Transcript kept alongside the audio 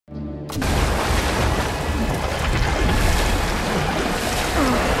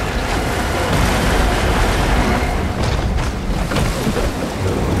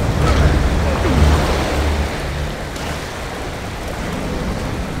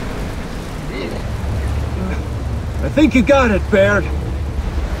I think you got it, Baird.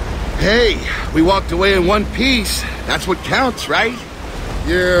 Hey, we walked away in one piece. That's what counts, right?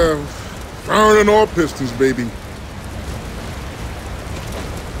 Yeah, firing on all pistons, baby.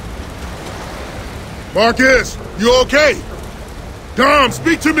 Marcus, you okay? Dom,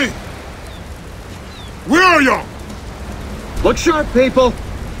 speak to me. Where are y'all? Look sharp, people.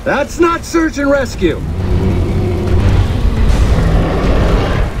 That's not search and rescue.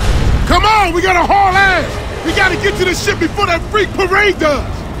 Come on, we gotta haul ass. We gotta get to the ship before that freak parade does.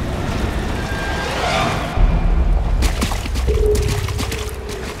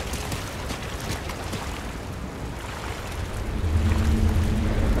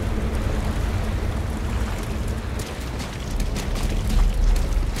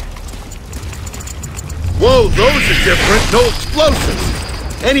 Whoa, those are different. No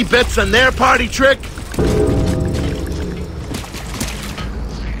explosives. Any bets on their party trick?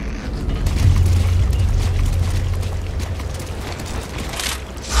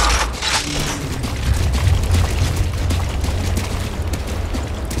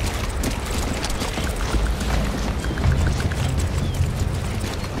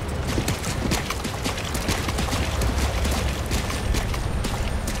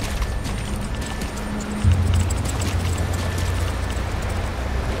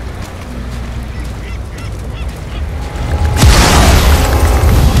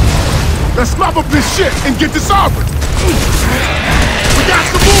 Let's mop up this shit and get this over. We got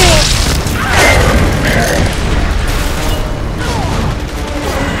some more.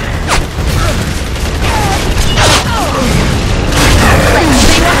 Let's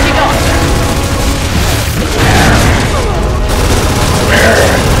see what you got.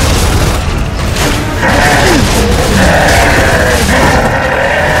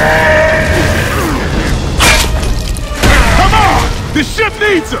 Come on! The ship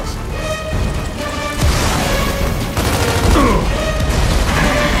needs us!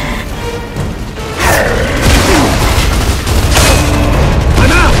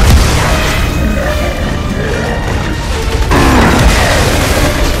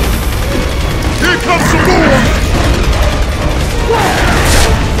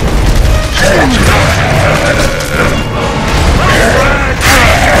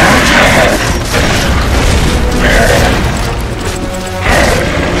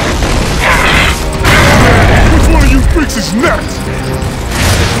 Is next!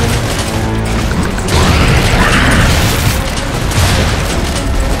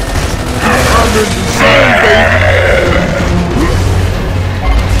 I'm in the zone, baby!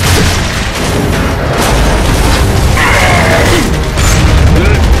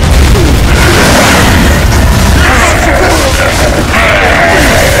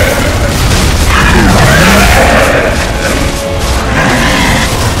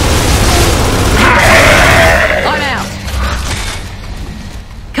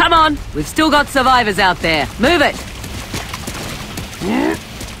 Come on, we've still got survivors out there. Move it!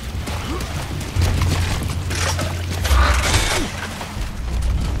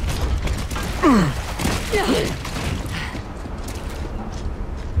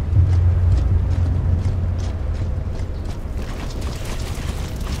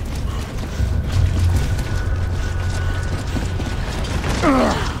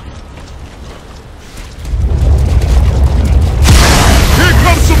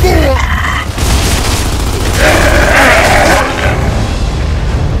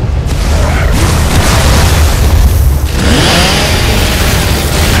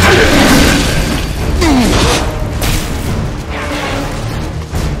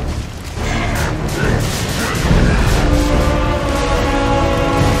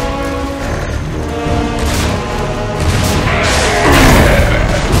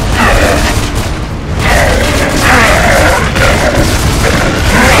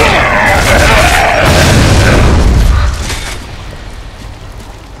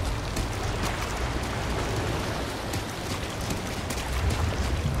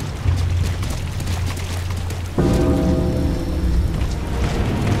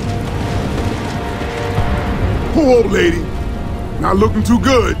 Poor old lady. Not looking too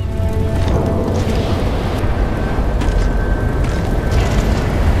good.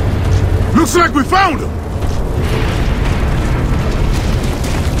 Looks like we found her.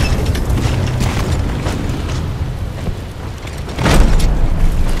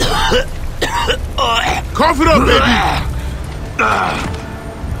 Cough it up, baby.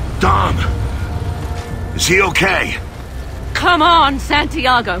 Dom. Is he okay? Come on,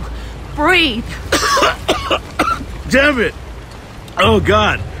 Santiago. Breathe. Damn it! Oh,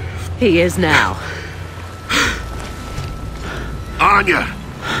 God. He is now. Anya,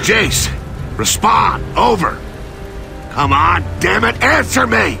 Jace, respond. Over. Come on, damn it, answer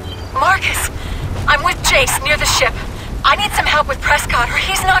me! Marcus, I'm with Jace near the ship. I need some help with Prescott or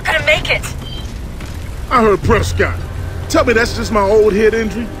he's not gonna make it. I heard Prescott. Tell me that's just my old head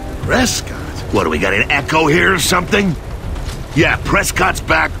injury? Prescott? What, do we got an echo here or something? Yeah, Prescott's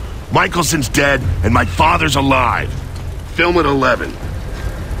back, Michelson's dead, and my father's alive. Film at 11.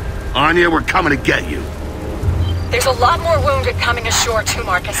 Anya, we're coming to get you. There's a lot more wounded coming ashore too,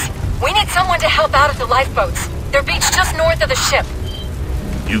 Marcus. We need someone to help out at the lifeboats. They're beached just north of the ship.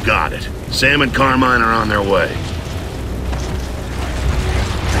 You got it. Sam and Carmine are on their way.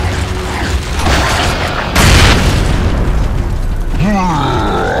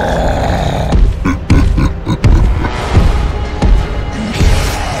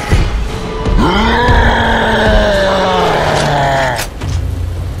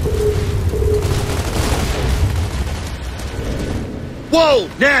 Whoa,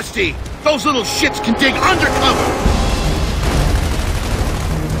 nasty! Those little shits can dig undercover!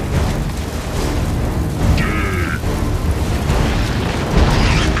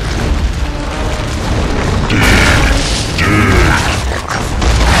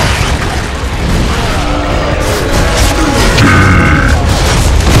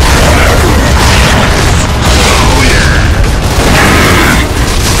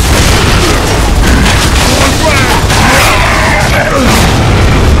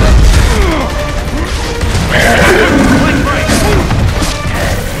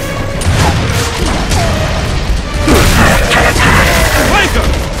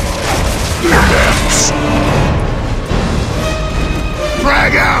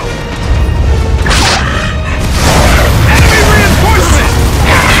 Frag out! Enemy reinforcement!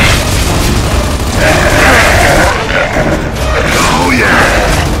 Oh yeah!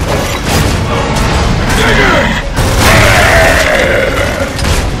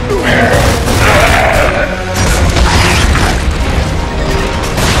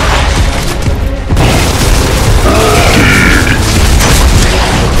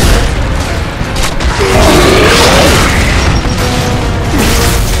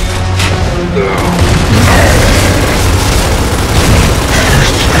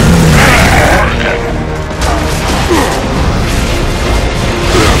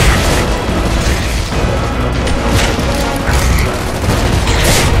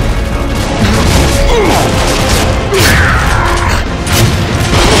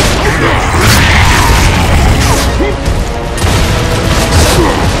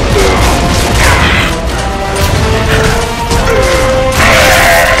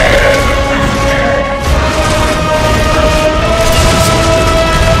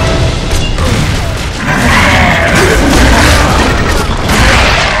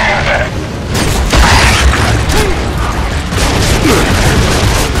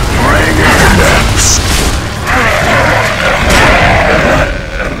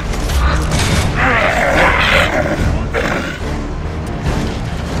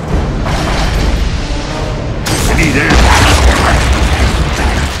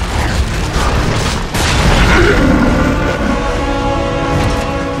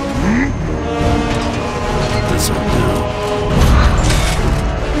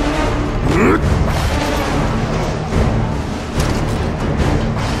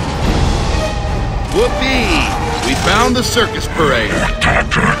 Whoopee! We found the circus parade.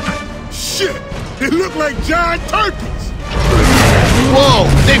 Shit! They look like giant turkeys! Whoa!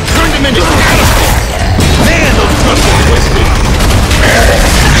 They've turned them into catapults! Man, those trucks are twisted!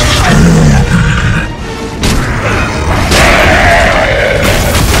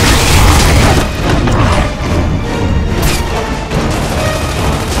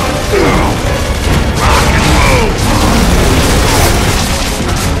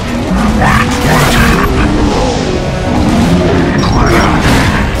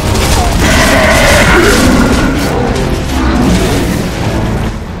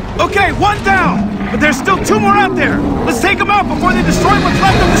 Okay, one down! But there's still two more out there! Let's take them out before they destroy what's left!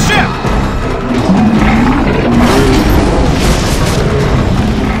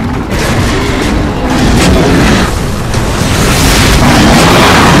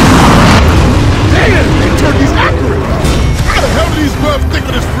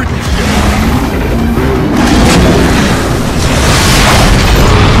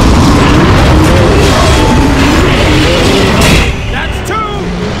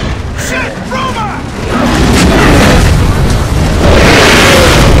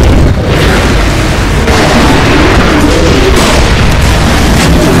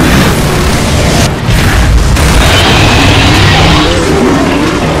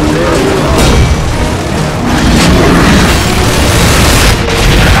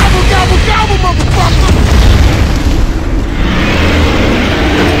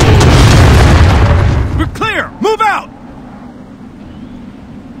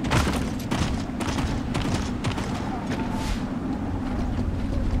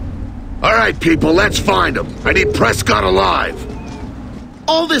 right, people, let's find him. I need Prescott alive.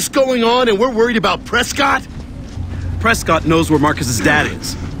 All this going on and we're worried about Prescott? Prescott knows where Marcus's dad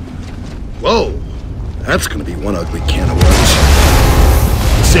is. Whoa, that's gonna be one ugly can of worms.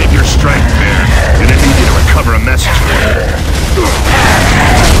 Save your strength, man. Gonna need you to recover a message for you.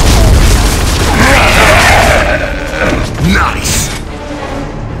 Nice!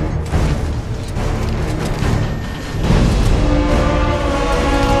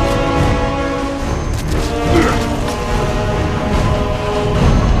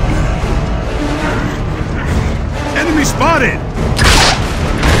 Enemy spotted!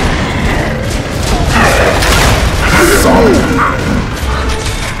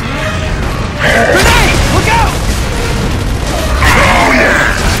 Grenade! Look out! Oh,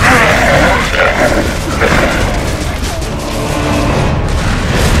 yeah!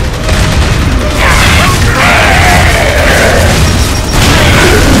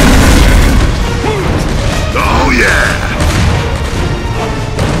 Oh, yeah!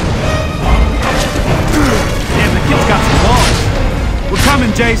 Damn, the kid's got some balls. We're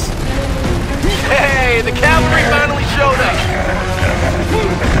coming, Jace. Hey, the cavalry finally showed up.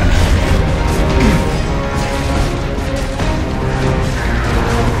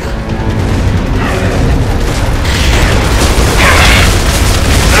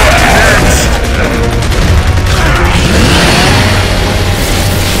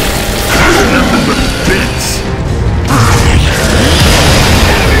 Nothing but bits.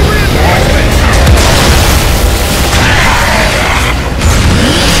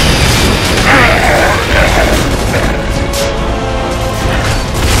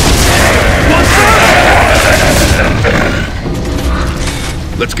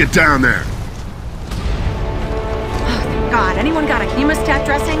 Let's get down there. God, anyone got a hemostat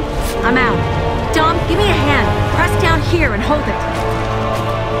dressing? I'm out. Dom, give me a hand. Press down here and hold it.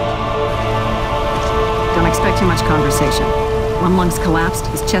 Don't expect too much conversation. One lung's collapsed,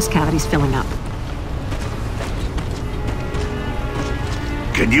 his chest cavity's filling up.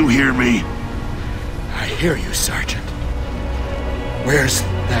 Can you hear me? I hear you, Sergeant. Where's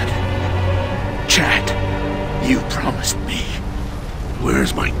that chat you promised me?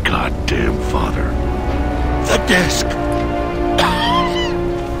 Where's my goddamn father? The disc!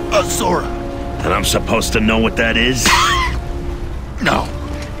 Azora! And I'm supposed to know what that is? No.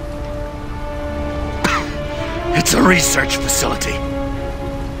 It's a research facility.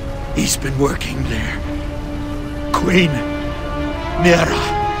 He's been working there. Queen Mira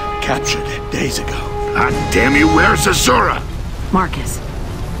captured it days ago. God damn you, where's Azura? Marcus,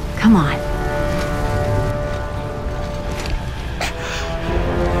 come on.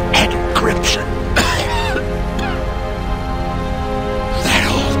 Encryption. That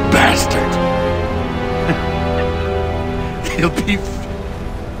old bastard. He'll be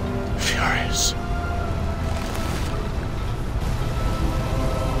furious.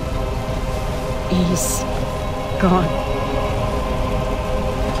 He's gone.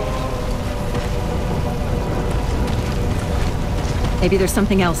 Maybe there's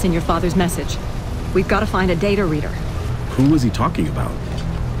something else in your father's message. We've got to find a data reader. Who was he talking about?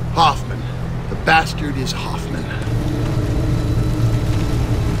 Hoffman. The bastard is Hoffman.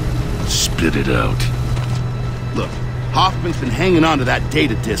 Spit it out. Look, Hoffman's been hanging on to that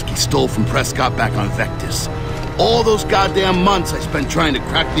data disk he stole from Prescott back on Vectis. All those goddamn months I spent trying to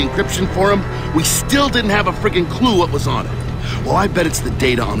crack the encryption for him, we still didn't have a friggin' clue what was on it. Well, I bet it's the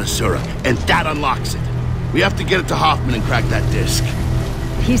data on Azura, and that unlocks it. We have to get it to Hoffman and crack that disk.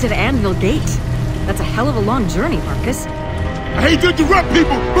 He's at Anvil Gate. That's a hell of a long journey, Marcus. I hate to interrupt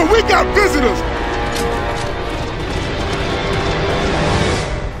people, but we got visitors!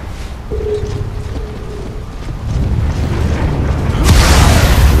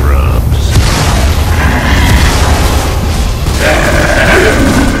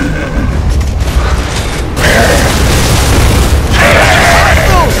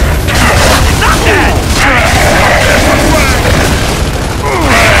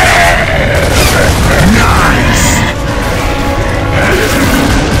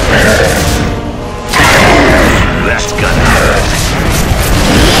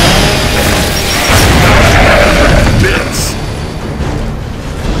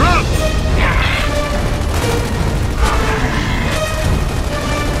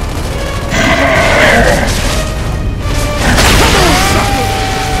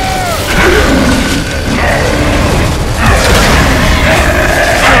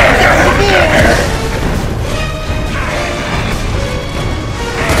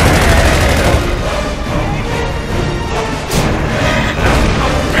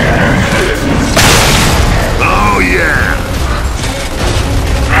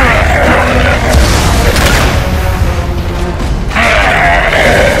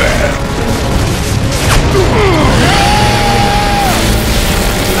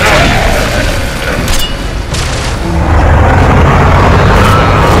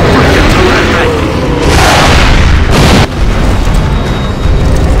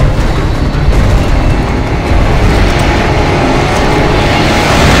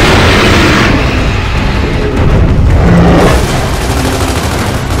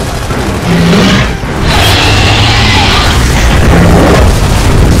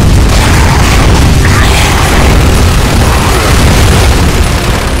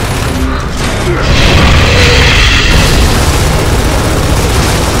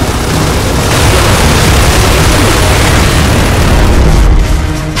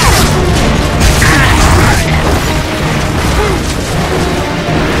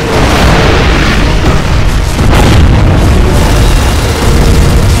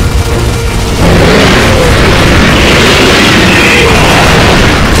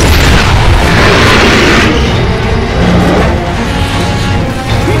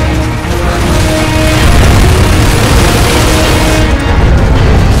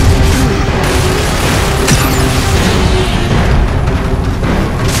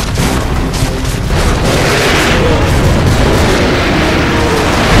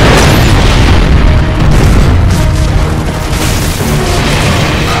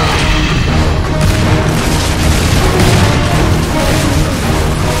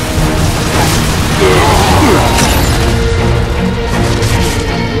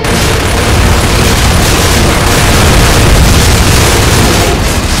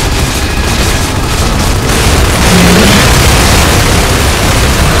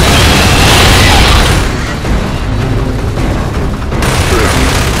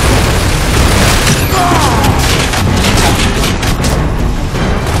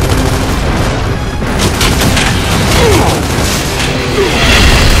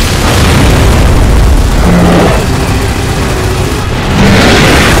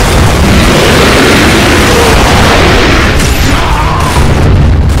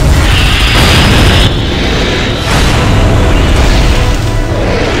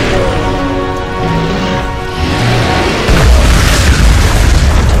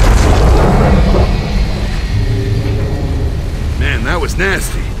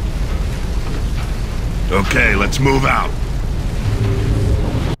 Okay, let's move out.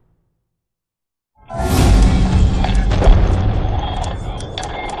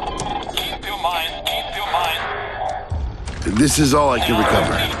 Keep your mind. This is all I can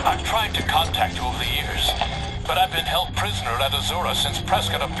recover. I've tried to contact you over the years, but I've been held prisoner at Azura since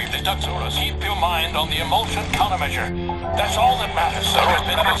Prescott abducted Azura. Keep your mind on the emulsion countermeasure. That's all that matters, sir. I've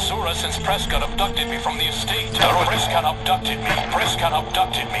been at Azura since Prescott abducted me from the estate. Prescott abducted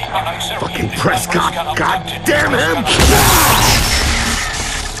me. And I'm Fucking Prescott! God damn him!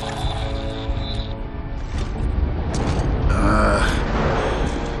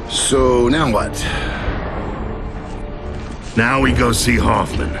 So now what? Now we go see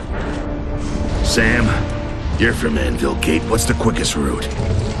Hoffman. Sam, you're from Anvil Gate. What's the quickest route?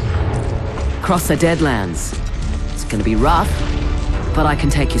 Cross the Deadlands. It's gonna be rough, but I can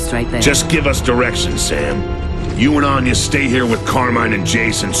take you straight there. Just give us directions, Sam. You and Anya stay here with Carmine and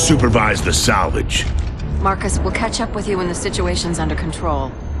Jason, supervise the salvage. Marcus, we'll catch up with you when the situation's under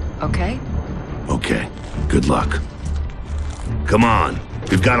control. Okay? Okay. Good luck. Come on.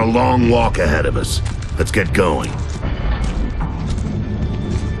 We've got a long walk ahead of us. Let's get going.